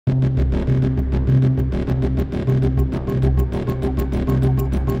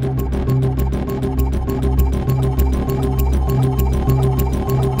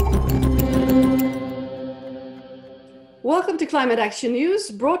Climate Action News,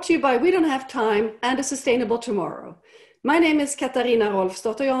 brought to you by We Don't Have Time and A Sustainable Tomorrow. My name is Katarina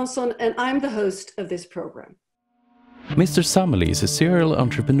Rolfsdotter Jansson, and I'm the host of this program. Mr. Sammeli is a serial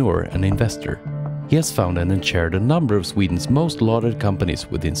entrepreneur and investor. He has founded and chaired a number of Sweden's most lauded companies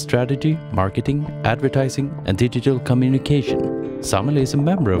within strategy, marketing, advertising, and digital communication. Sammeli is a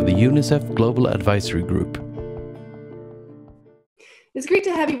member of the UNICEF Global Advisory Group. It's great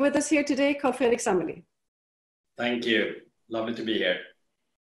to have you with us here today, Carl Fredrik Sammeli. Thank you. Lovely to be here.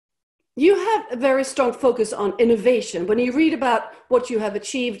 You have a very strong focus on innovation. When you read about what you have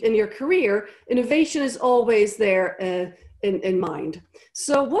achieved in your career, innovation is always there in mind.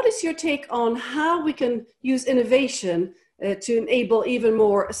 So what is your take on how we can use innovation to enable even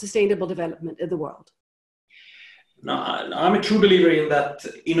more sustainable development in the world? No, I'm a true believer in that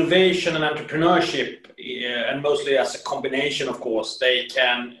innovation and entrepreneurship, and mostly as a combination, of course, they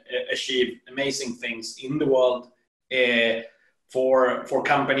can achieve amazing things in the world for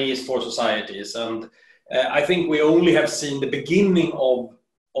companies, for societies. And I think we only have seen the beginning of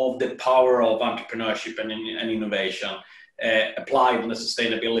the power of entrepreneurship and innovation applied in the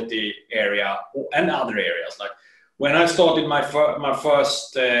sustainability area and other areas. Like when I started my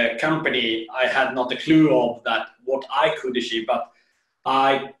first company, I had not a clue of that what I could achieve, but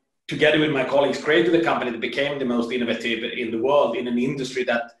I, together with my colleagues, created a company that became the most innovative in the world in an industry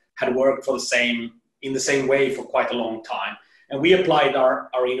that had worked in the same way for quite a long time. And we applied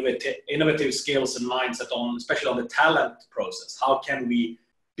our innovative skills and mindset on, especially on the talent process. How can we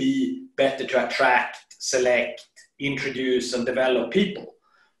be better to attract, select, introduce, and develop people?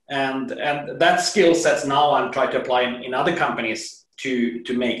 And that skill sets now I'm trying to apply in other companies to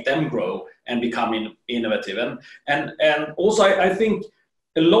make them grow and become innovative. And also I think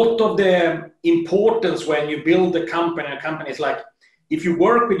a lot of the importance when you build a company is like, if you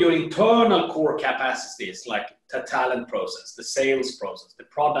work with your internal core capacities, like the talent process, the sales process, the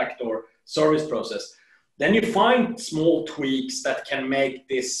product or service process, then you find small tweaks that can make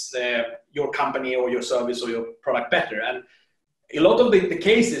this your company or your service or your product better. And a lot of the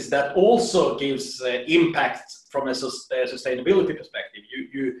cases that also gives impact from a sustainability perspective.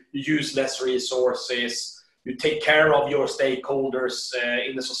 You use less resources, you take care of your stakeholders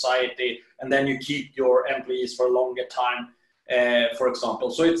in the society, and then you keep your employees for a longer time. For example,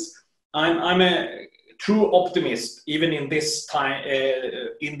 so I'm a true optimist even in this time,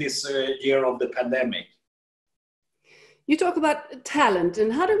 in this year of the pandemic. You talk about talent,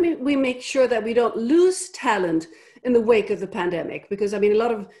 and how do we make sure that we don't lose talent in the wake of the pandemic? Because I mean, a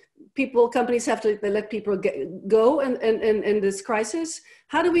lot of companies have to let people go in this crisis.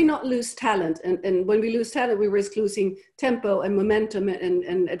 How do we not lose talent? And when we lose talent, we risk losing tempo and momentum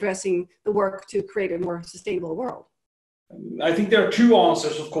and addressing the work to create a more sustainable world. I think there are two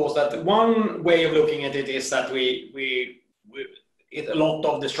answers, of course. That one way of looking at it is that a lot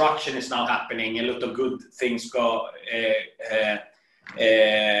of destruction is now happening. A lot of good things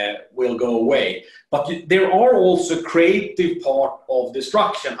will go away. But there are also creative part of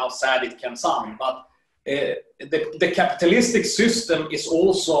destruction, how sad it can sound. But the capitalistic system is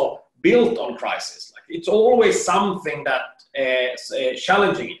also built on crisis. Like, it's always something that is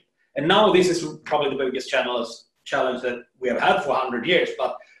challenging it. And now this is probably the biggest challenge that we have had for 100 years,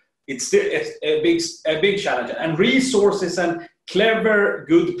 but it's a big challenge. And resources and clever,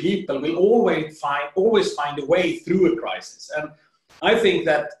 good people will always find a way through a crisis. And I think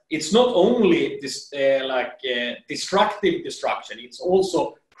that it's not only this destructive destruction, it's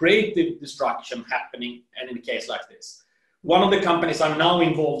also creative destruction happening, and in a case like this. One of the companies I'm now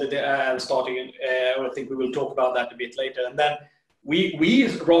involved in, starting, I think we will talk about that a bit later, and then we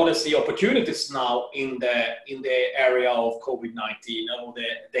rather see opportunities now in the area of COVID-19 or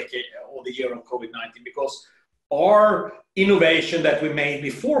the year of COVID-19, because our innovation that we made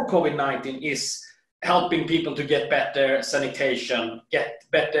before COVID-19 is helping people to get better sanitation, get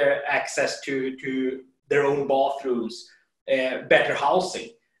better access to their own bathrooms, better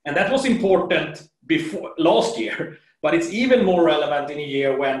housing. And that was important before last year, but it's even more relevant in a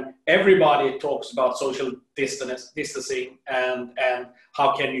year when everybody talks about social distancing and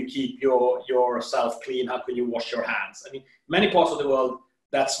how can you keep yourself clean, how can you wash your hands. I mean, many parts of the world,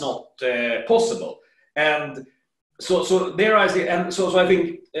 that's not possible. And so there I see, and so I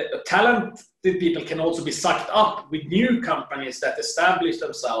think talented people can also be sucked up with new companies that establish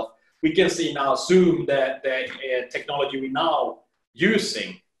themselves. We can see now Zoom, the technology we're now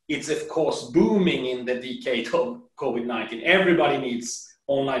using, it's of course booming in the decade of COVID-19. Everybody needs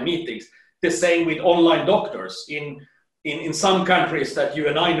online meetings. The same with online doctors. In some countries that you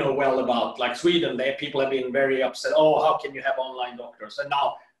and I know well about, like Sweden, people have been very upset. Oh, how can you have online doctors? And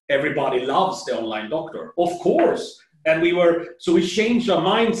now everybody loves the online doctor. Of course, And we changed our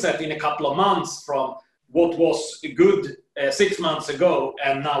mindset in a couple of months from what was good 6 months ago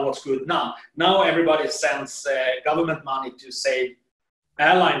and now what's good now. Now everybody sends government money to save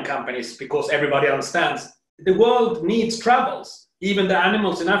airline companies because everybody understands the world needs travels. Even the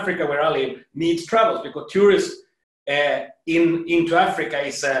animals in Africa where I live needs travels because tourists into Africa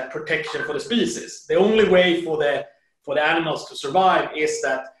is a protection for the species. The only way for the animals to survive is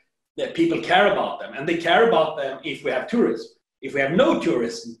that people care about them, and they care about them if we have tourism. If we have no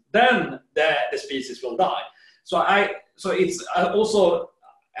tourism, then the species will die. I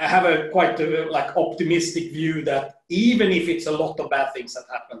have a quite optimistic view that even if it's a lot of bad things that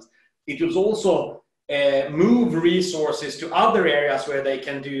happens, it will also move resources to other areas where they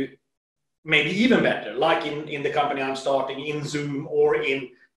can do maybe even better, like in the company I'm starting, in Zoom, or in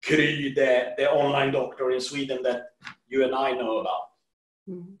Kry, the online doctor in Sweden that you and I know about.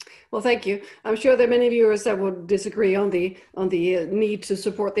 Well, thank you. I'm sure there are many viewers that would disagree on the need to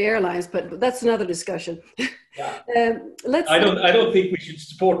support the airlines, but that's another discussion. Yeah. I don't think we should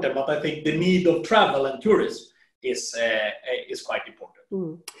support them, but I think the need of travel and tourism is quite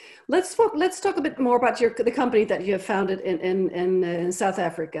important. Let's talk a bit more about the company that you have founded in South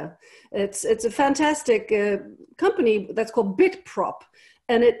Africa. It's a fantastic company that's called Piccard,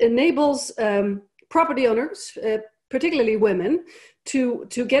 and it enables property owners, particularly women, to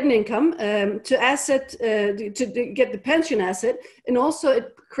get an income, to get the pension asset, and also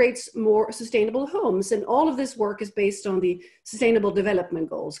it creates more sustainable homes. And all of this work is based on the Sustainable Development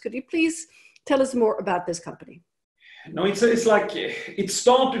Goals. Could you please tell us more about this company? No, it's like it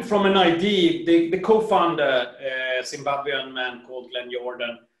started from an idea. The co-founder, Zimbabwean man called Glenn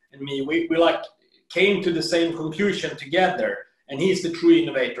Jordan, and me, we came to the same conclusion together. And he's the true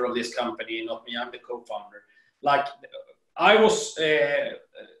innovator of this company, not me. I'm the co-founder. I was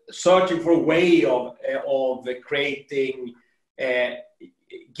searching for a way of creating,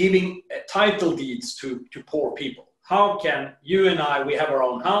 giving title deeds to poor people. How can you and we have our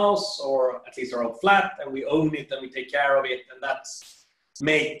own house, or at least our own flat, and we own it and we take care of it, and that's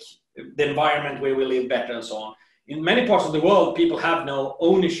make the environment where we live better and so on. In many parts of the world, people have no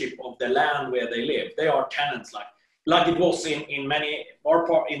ownership of the land where they live. They are tenants, like it was in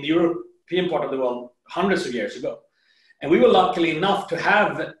the European part of the world hundreds of years ago. And we were lucky enough to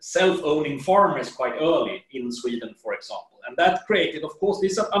have self-owning farmers quite early in Sweden, for example. And that created, of course,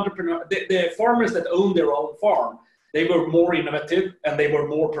 these entrepreneurs, the farmers that own their own farm, they were more innovative and they were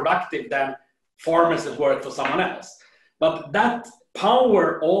more productive than farmers that worked for someone else. But that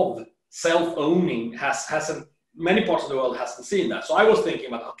power of self-owning hasn't, many parts of the world hasn't seen that. So I was thinking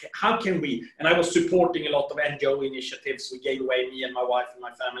about, okay, how can we, and I was supporting a lot of NGO initiatives. We gave away, me and my wife and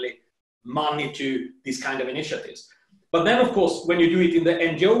my family, money to these kind of initiatives. But then, of course, when you do it in the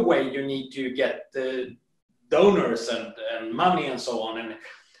NGO way, you need to get donors and money and so on. And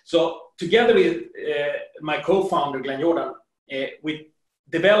so together with my co-founder, Glenn Jordan, we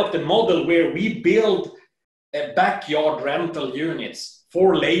developed a model where we build backyard rental units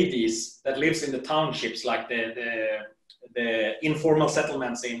for ladies that lives in the townships, like the informal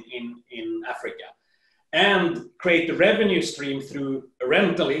settlements in Africa, and create a revenue stream through a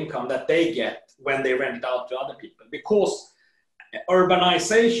rental income that they get when they rent it out to other people. Because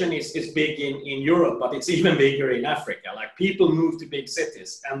urbanization is big in Europe, but it's even bigger in Africa. Like, people move to big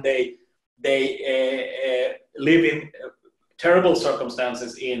cities and they live in terrible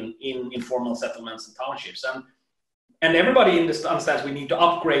circumstances in informal settlements and townships. And everybody understands we need to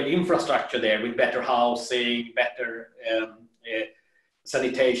upgrade infrastructure there with better housing, better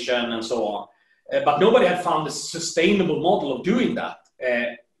sanitation, and so on. But nobody had found a sustainable model of doing that.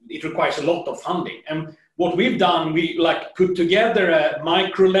 It requires a lot of funding. And what we've done, we put together a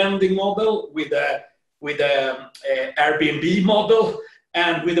micro-lending model with a Airbnb model,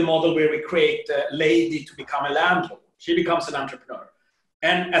 and with a model where we create a lady to become a landlord. She becomes an entrepreneur.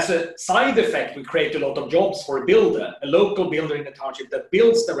 And as a side effect, we create a lot of jobs for a builder, a local builder in the township that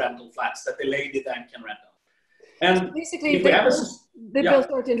builds the rental flats that the lady then can rent out. And so basically, they build,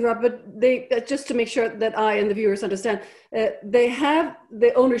 sorry to interrupt, but they, just to make sure that I and the viewers understand, they have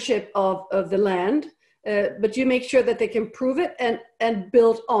the ownership of the land, but you make sure that they can prove it and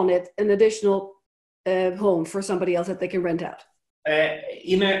build on it an additional home for somebody else that they can rent out.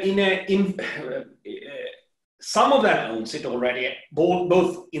 Some of them owns it already,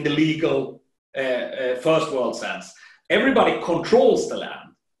 both in the legal first world sense. Everybody controls the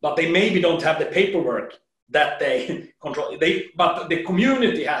land, but they maybe don't have the paperwork that they control. But the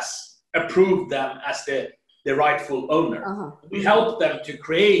community has approved them as the rightful owner. Uh-huh. We help them to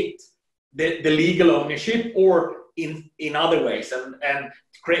create the legal ownership, or in other ways, and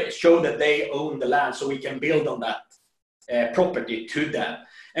show that they own the land, so we can build on that property to them.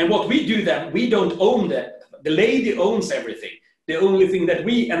 And what we do then, we don't own the lady owns everything. The only thing that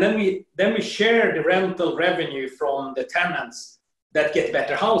then we share the rental revenue from the tenants that get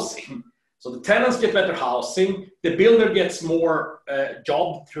better housing. So the tenants get better housing, the builder gets more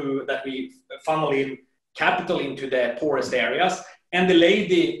job through that we funnel in capital into the poorest areas, and the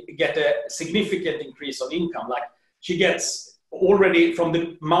lady get a significant increase on income. Like she gets already from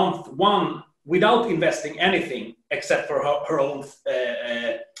the month one without investing anything except for her own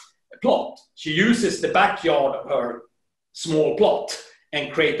plot. She uses the backyard of her small plot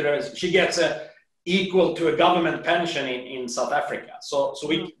and she gets equal to a government pension in South Africa. So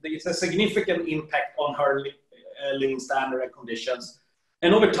it's a significant impact on her living standard and conditions.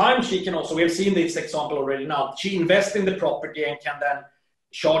 And over time, she can also, we have seen this example already now, she invests in the property and can then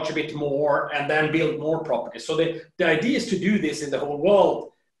charge a bit more and then build more property. So the idea is to do this in the whole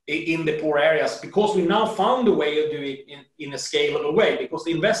world, in the poor areas, because we now found a way of doing it in a scalable way, because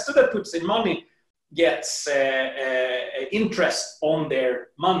the investor that puts in money gets interest on their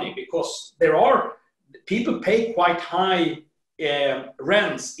money, because people pay quite high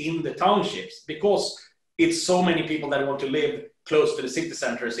rents in the townships, because it's so many people that want to live close to the city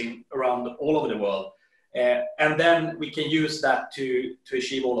centers around all over the world. And then we can use that to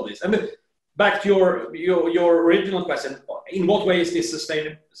achieve all of this. And back to your original question, in what way is this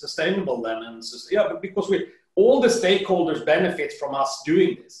sustainable then? And because all the stakeholders benefit from us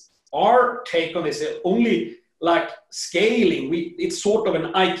doing this. Our take on this is only like scaling. It's sort of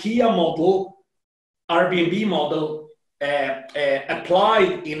an IKEA model, Airbnb model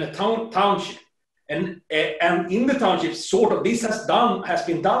applied in a township. And in the township, sort of, this has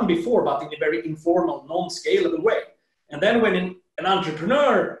been done before, but in a very informal, non-scalable way. And then when an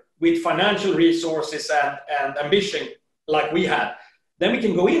entrepreneur with financial resources and ambition, like we had, then we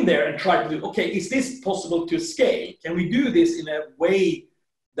can go in there and try to do, okay, is this possible to scale? Can we do this in a way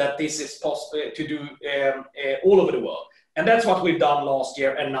that this is possible to do all over the world? And that's what we've done last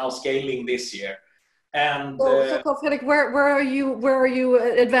year and now scaling this year. And so Carl Fredrik, where are you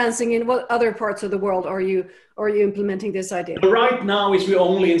advancing? In what other parts of the world are you implementing this idea? Right now we're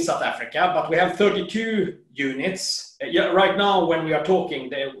only in South Africa, but we have 32 units. Right now when we are talking,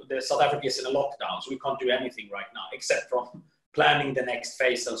 the South Africa is in a lockdown, so we can't do anything right now except from planning the next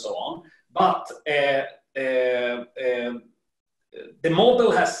phase and so on. But the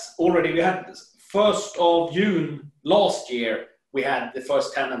model has already, we had 1st of June last year, we had the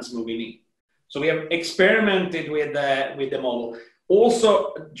first tenants moving in. So we have experimented with the model.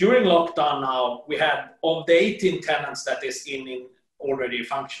 Also, during lockdown now, we had, of the 18 tenants that is in already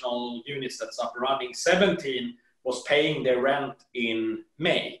functional units that's up and running, 17 was paying their rent in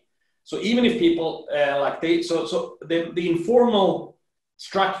May. So even if people the informal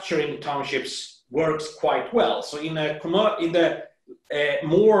structure in the townships works quite well. So in the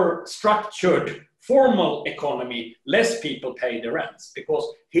more structured formal economy, less people pay the rents, because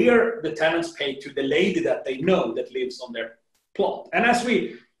here the tenants pay to the lady that they know that lives on their plot. And as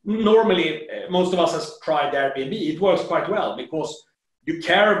we normally, most of us has tried Airbnb, it works quite well, because you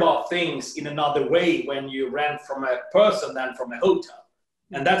care about things in another way when you rent from a person than from a hotel.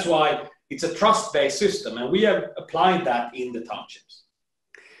 And that's why it's a trust-based system, and we have applied that in the townships.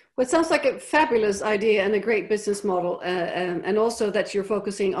 Well, it sounds like a fabulous idea and a great business model, and also that you're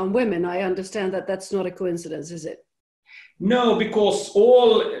focusing on women. I understand that that's not a coincidence, is it? No, because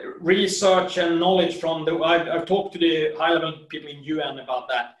all research and knowledge from I've talked to the high-level people in UN about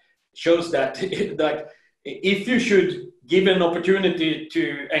that, shows that if you should give an opportunity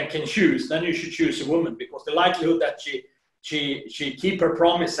to and can choose, then you should choose a woman, because the likelihood that she keep her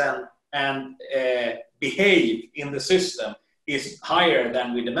promise and behave in the system is higher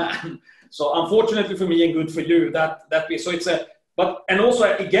than with a man. So unfortunately for me and good for you, and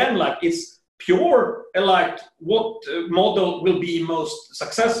also again, like it's pure, like what model will be most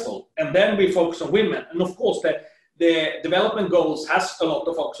successful, and then we focus on women. And of course the development goals has a lot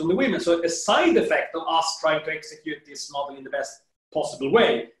of focus on the women. So a side effect of us trying to execute this model in the best possible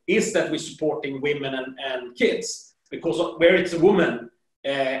way is that we're supporting women and kids, because where it's a woman,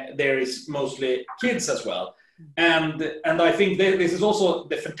 there is mostly kids as well. And I think this is also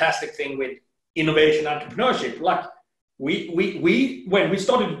the fantastic thing with innovation entrepreneurship. Like we when we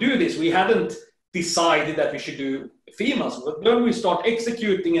started to do this, we hadn't decided that we should do females. But when we start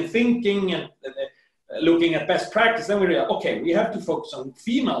executing and thinking and looking at best practice, then we realize, okay, we have to focus on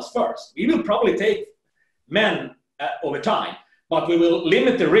females first. We will probably take men over time, but we will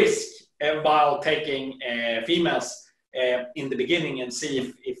limit the risk while taking females in the beginning and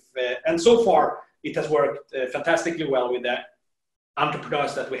see if and so far it has worked fantastically well with the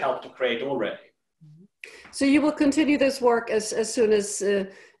entrepreneurs that we helped to create already. So you will continue this work as soon as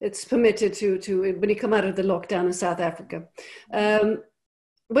it's permitted to when you come out of the lockdown in South Africa.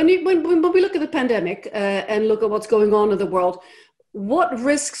 When we look at the pandemic and look at what's going on in the world, what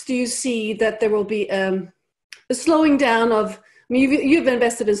risks do you see that there will be a slowing down of? I mean, you've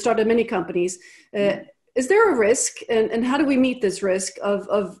invested and started many companies. Is there a risk, and how do we meet this risk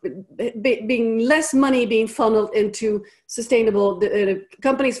of being less money being funneled into sustainable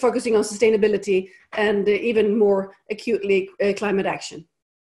companies focusing on sustainability and even more acutely climate action?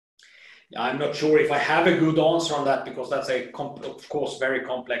 I'm not sure if I have a good answer on that, because that's of course, very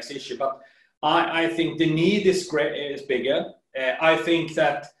complex issue. But I think the need is bigger. I think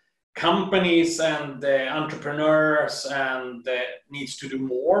that companies and entrepreneurs and needs to do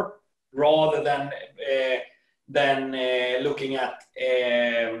more, rather than looking at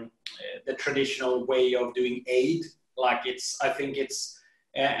the traditional way of doing aid.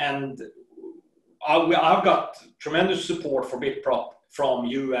 I've got tremendous support for BitProp from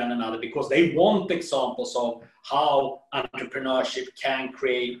UN and others, because they want examples of how entrepreneurship can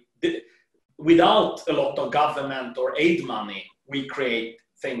create, without a lot of government or aid money, we create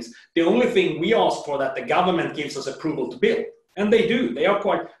things. The only thing we ask for that the government gives us approval to build. And they do.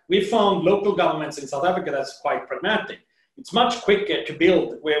 We found local governments in South Africa that's quite pragmatic. It's much quicker to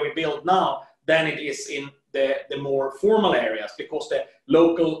build where we build now than it is in the more formal areas, because the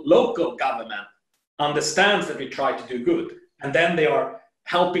local government understands that we try to do good. And then they are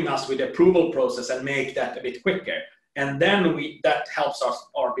helping us with the approval process and make that a bit quicker. And then that helps us,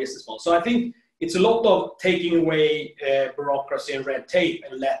 our business model. So I think it's a lot of taking away bureaucracy and red tape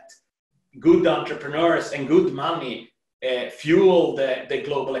and let good entrepreneurs and good money fuel the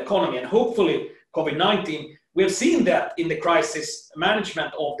global economy. And hopefully COVID-19, we have seen that in the crisis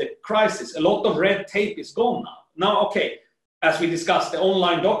management of the crisis. A lot of red tape is gone now. Now, okay, as we discussed, the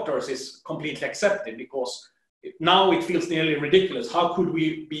online doctors is completely accepted, because now it feels nearly ridiculous. How could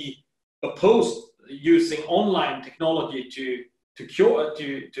we be opposed using online technology to cure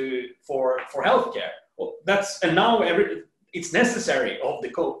for healthcare? Well, now it's necessary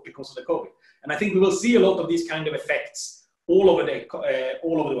because of the COVID. And I think we will see a lot of these kind of effects all over the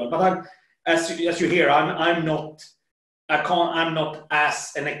world. But as you hear, I'm not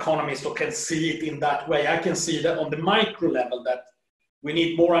as an economist or can see it in that way. I can see that on the micro level that we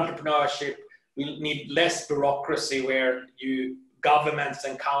need more entrepreneurship. We need less bureaucracy where governments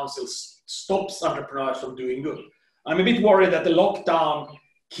and councils stops entrepreneurs from doing good. I'm a bit worried that the lockdown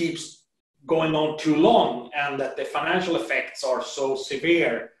keeps going on too long and that the financial effects are so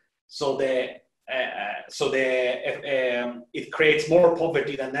severe. So it creates more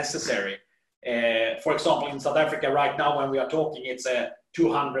poverty than necessary. For example, in South Africa right now, when we are talking, it's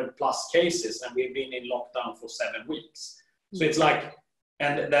 200 plus cases, and we've been in lockdown for 7 weeks. So it's like,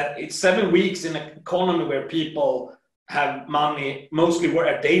 and that it's 7 weeks in an economy where people have money, mostly a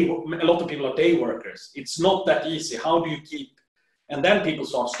lot of people are day workers. It's not that easy. How do you keep, and then people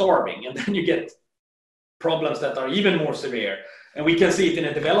start starving, and then you get problems that are even more severe. And we can see it in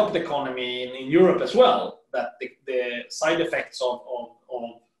a developed economy in Europe as well, that the side effects of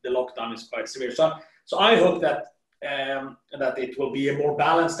the lockdown is quite severe. So I hope that it will be a more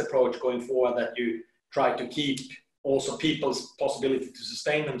balanced approach going forward, that you try to keep also people's possibility to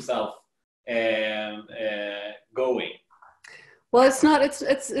sustain themselves going. Well, it's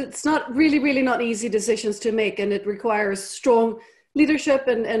not really not easy decisions to make, and it requires strong leadership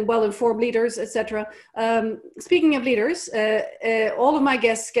and well-informed leaders, etc. Speaking of leaders, all of my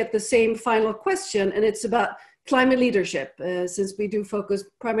guests get the same final question, and it's about climate leadership. Since we do focus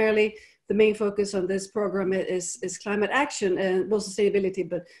primarily, the main focus on this program is climate action, and well, sustainability,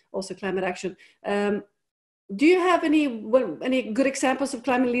 but also climate action. Do you have any good examples of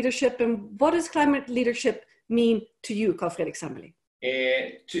climate leadership, and what does climate leadership mean to you, Carl Fredrik Sammeli?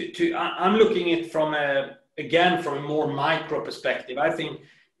 I'm looking at it from a more micro perspective. I think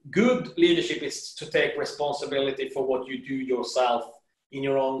good leadership is to take responsibility for what you do yourself in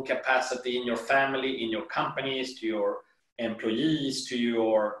your own capacity, in your family, in your companies, to your employees, to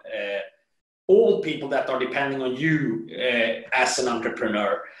your all people that are depending on you as an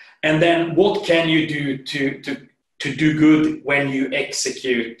entrepreneur. And then what can you do to do good when you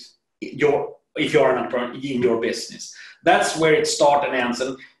execute if you're an entrepreneur in your business? That's where it starts and ends.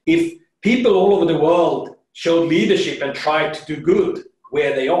 And if people all over the world show leadership and try to do good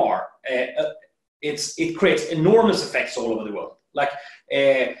where they are, it creates enormous effects all over the world.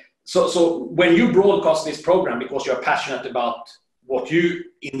 So when you broadcast this program because you're passionate about what you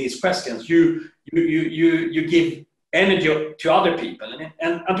in these questions, you give energy to other people,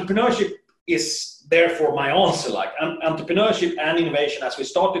 and entrepreneurship is therefore my answer. Entrepreneurship and innovation, as we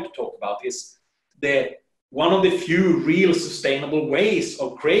started to talk about, is the one of the few real sustainable ways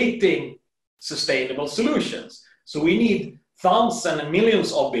of creating sustainable solutions. So we need thousands and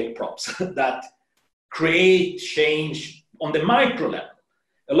millions of build props that create change on the micro level.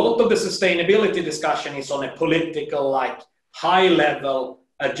 A lot of the sustainability discussion is on a political, like high level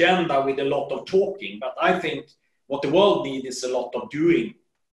agenda with a lot of talking. But I think what the world needs is a lot of doing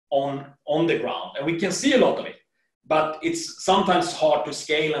on the ground. And we can see a lot of it, but it's sometimes hard to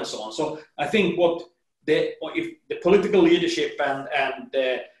scale and so on. So I think if the political leadership and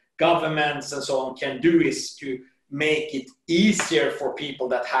the governments and so on can do is to make it easier for people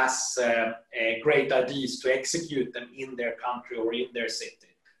that has great ideas to execute them in their country or in their city.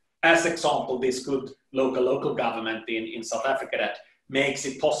 As example, this good local government in South Africa that makes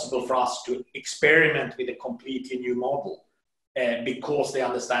it possible for us to experiment with a completely new model because they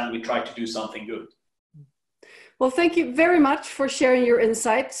understand we try to do something good. Well, thank you very much for sharing your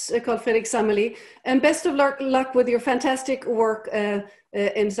insights, Carl Fredrik Sammeli, and best of luck with your fantastic work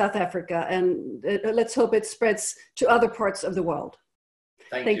in South Africa. And let's hope it spreads to other parts of the world.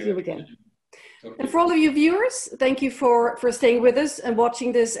 Thank you again. And for all of you viewers, thank you for staying with us and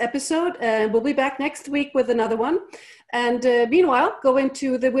watching this episode. And we'll be back next week with another one. And meanwhile, go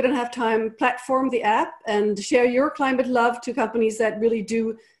into the We Don't Have Time platform, the app, and share your climate love to companies that really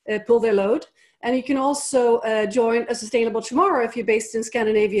do pull their load. And you can also join A Sustainable Tomorrow if you're based in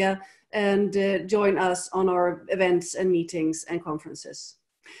Scandinavia and join us on our events and meetings and conferences.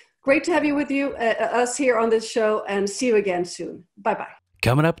 Great to have you with us here on this show, and see you again soon. Bye-bye.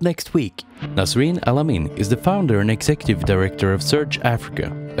 Coming up next week, Nasreen Al-Amin is the founder and executive director of Search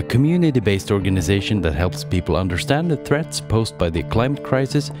Africa, a community-based organization that helps people understand the threats posed by the climate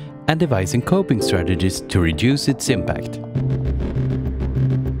crisis and devising coping strategies to reduce its impact.